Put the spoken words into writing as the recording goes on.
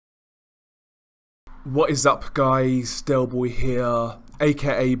What is up, guys? Delboy here,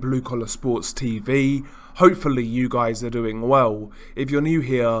 aka Blue Collar Sports TV. Hopefully you guys are doing well. If you're new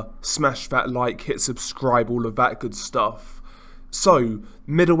here, smash that like, hit subscribe, all of that good stuff. So,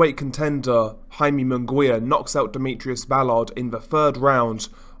 middleweight contender Jaime Munguia knocks out Demetrius Ballard in the third round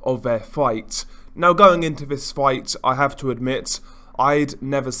of their fight. Now, going into this fight, I have to admit, I'd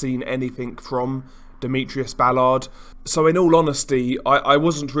never seen anything from Demetrius Ballard, so in all honesty, I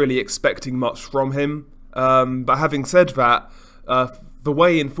wasn't really expecting much from him. But having said that, the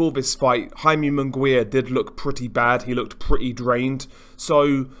way in for this fight, Jaime Munguia did look pretty bad. He looked pretty drained.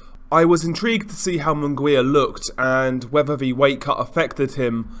 So I was intrigued to see how Munguia looked and whether the weight cut affected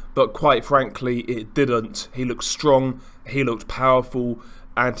him, but quite frankly, it didn't. He looked strong, he looked powerful,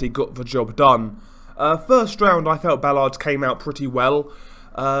 and he got the job done. First round, I felt Ballard came out pretty well.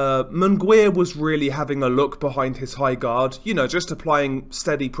 Munguia was really having a look behind his high guard, you know, just applying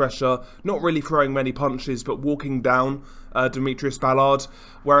steady pressure, not really throwing many punches, but walking down Demetrius Ballard,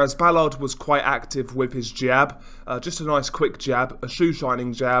 whereas Ballard was quite active with his jab, just a nice quick jab, a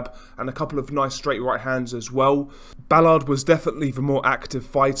shoe-shining jab, and a couple of nice straight right hands as well. Ballard was definitely the more active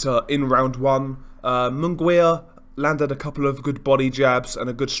fighter in round one. Munguia landed a couple of good body jabs and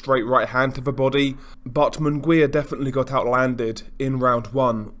a good straight right hand to the body, but Munguia definitely got outlanded in round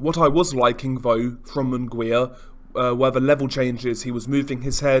one. What I was liking though from Munguia were the level changes. He was moving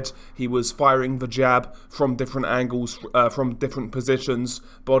his head, he was firing the jab from different angles, from different positions,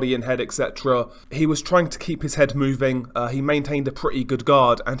 body and head, etc. He was trying to keep his head moving, he maintained a pretty good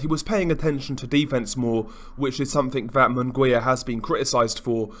guard, and he was paying attention to defense more, which is something that Munguia has been criticised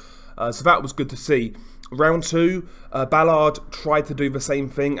for. So that was good to see. Round two, Ballard tried to do the same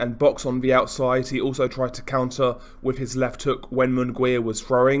thing and box on the outside. He also tried to counter with his left hook when Munguia was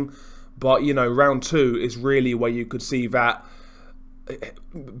throwing. But, you know, round two is really where you could see that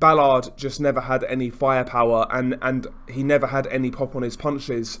Ballard just never had any firepower and he never had any pop on his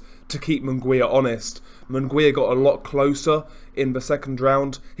punches to keep Munguia honest. Munguia got a lot closer in the second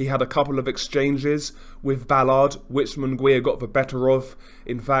round. He had a couple of exchanges with Ballard, which Munguia got the better of.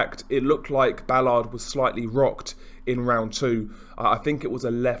 In fact, it looked like Ballard was slightly rocked in round two. I think it was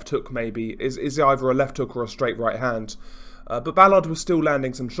a left hook maybe. Is either a left hook or a straight right hand. But Ballard was still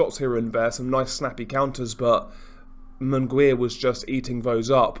landing some shots here and there, some nice snappy counters, but Munguia was just eating those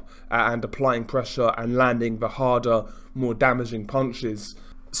up and applying pressure and landing the harder, more damaging punches.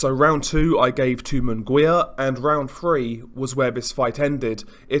 So round two I gave to Munguia, and round three was where this fight ended.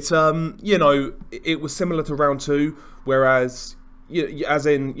 It you know, it was similar to round two, whereas as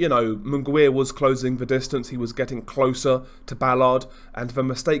in, you know, Munguia was closing the distance, he was getting closer to Ballard, and the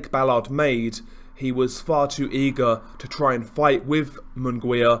mistake Ballard made, he was far too eager to try and fight with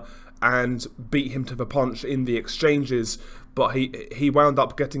Munguia and beat him to the punch in the exchanges, but he wound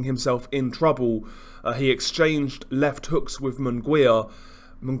up getting himself in trouble. He exchanged left hooks with Munguia.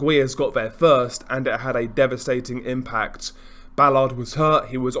 Munguia's got there first, and it had a devastating impact. Ballard was hurt,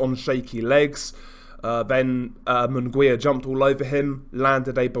 he was on shaky legs. Then Munguia jumped all over him,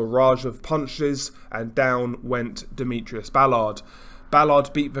 landed a barrage of punches, and down went Demetrius Ballard.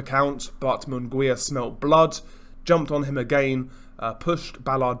 Ballard beat the count, but Munguia smelt blood, jumped on him again, pushed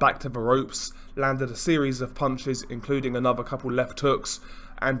Ballard back to the ropes, landed a series of punches, including another couple left hooks,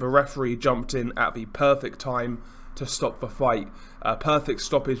 and the referee jumped in at the perfect time to stop the fight. Perfect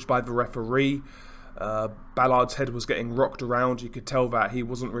stoppage by the referee. Ballard's head was getting rocked around. You could tell that he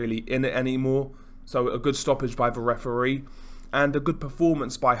wasn't really in it anymore. So a good stoppage by the referee. And a good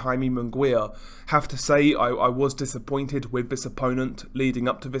performance by Jaime Munguia. Have to say, I was disappointed with this opponent leading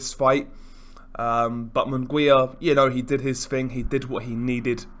up to this fight. But Munguia, you know, he did his thing, he did what he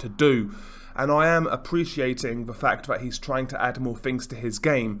needed to do. And I am appreciating the fact that he's trying to add more things to his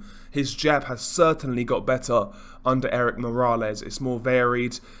game. His jab has certainly got better under Erik Morales. It's more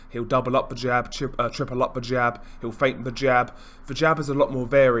varied. He'll double up the jab, triple up the jab, he'll feint the jab. The jab is a lot more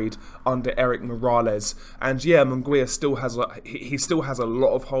varied under Erik Morales. And yeah, Munguia still has he still has a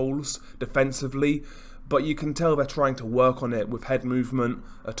lot of holes defensively, but you can tell they're trying to work on it with head movement,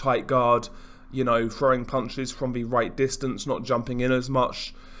 a tight guard, you know, throwing punches from the right distance, not jumping in as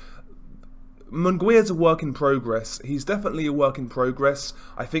much. Munguia's a work in progress. He's definitely a work in progress.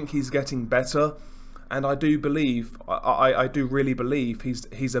 I think he's getting better, and I do believe, I do really believe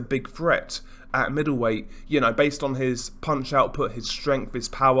he's a big threat at middleweight. You know, based on his punch output, his strength, his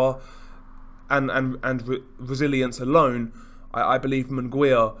power, and resilience alone, I believe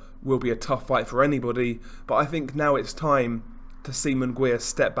Munguia will be a tough fight for anybody. But I think now it's time to see Munguia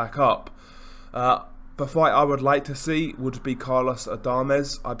step back up. The fight I would like to see would be Carlos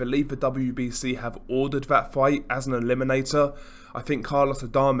Adames. I believe the WBC have ordered that fight as an eliminator. I think Carlos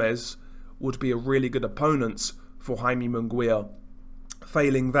Adames would be a really good opponent for Jaime Munguia.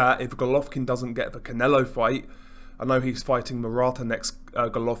 Failing that, if Golovkin doesn't get the Canelo fight, I know he's fighting Murata next,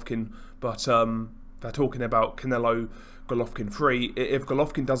 Golovkin, but they're talking about Canelo Golovkin 3. If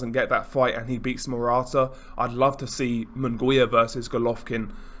Golovkin doesn't get that fight and he beats Murata, I'd love to see Munguia versus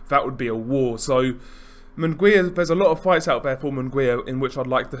Golovkin. That would be a war. So Munguia, there's a lot of fights out there for Munguia in which I'd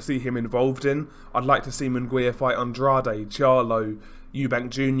like to see him involved in. I'd like to see Munguia fight Andrade, Charlo, Eubank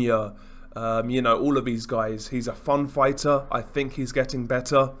Jr., you know, all of these guys. He's a fun fighter. I think he's getting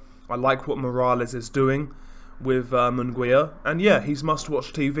better. I like what Morales is doing with Munguia. And yeah, he's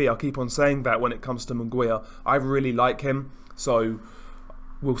must-watch TV. I'll keep on saying that when it comes to Munguia. I really like him. So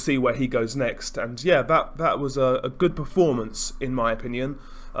we'll see where he goes next. And yeah, that was a good performance, in my opinion.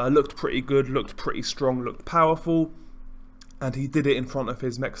 Looked pretty good, looked pretty strong, looked powerful. And he did it in front of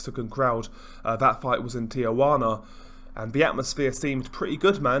his Mexican crowd. That fight was in Tijuana. And the atmosphere seemed pretty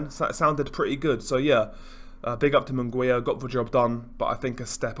good, man. That sounded pretty good. So yeah, big up to Munguia. Got the job done. But I think a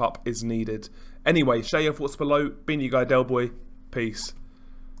step up is needed. Anyway, share your thoughts below. Been your guy, Del Boy. Peace.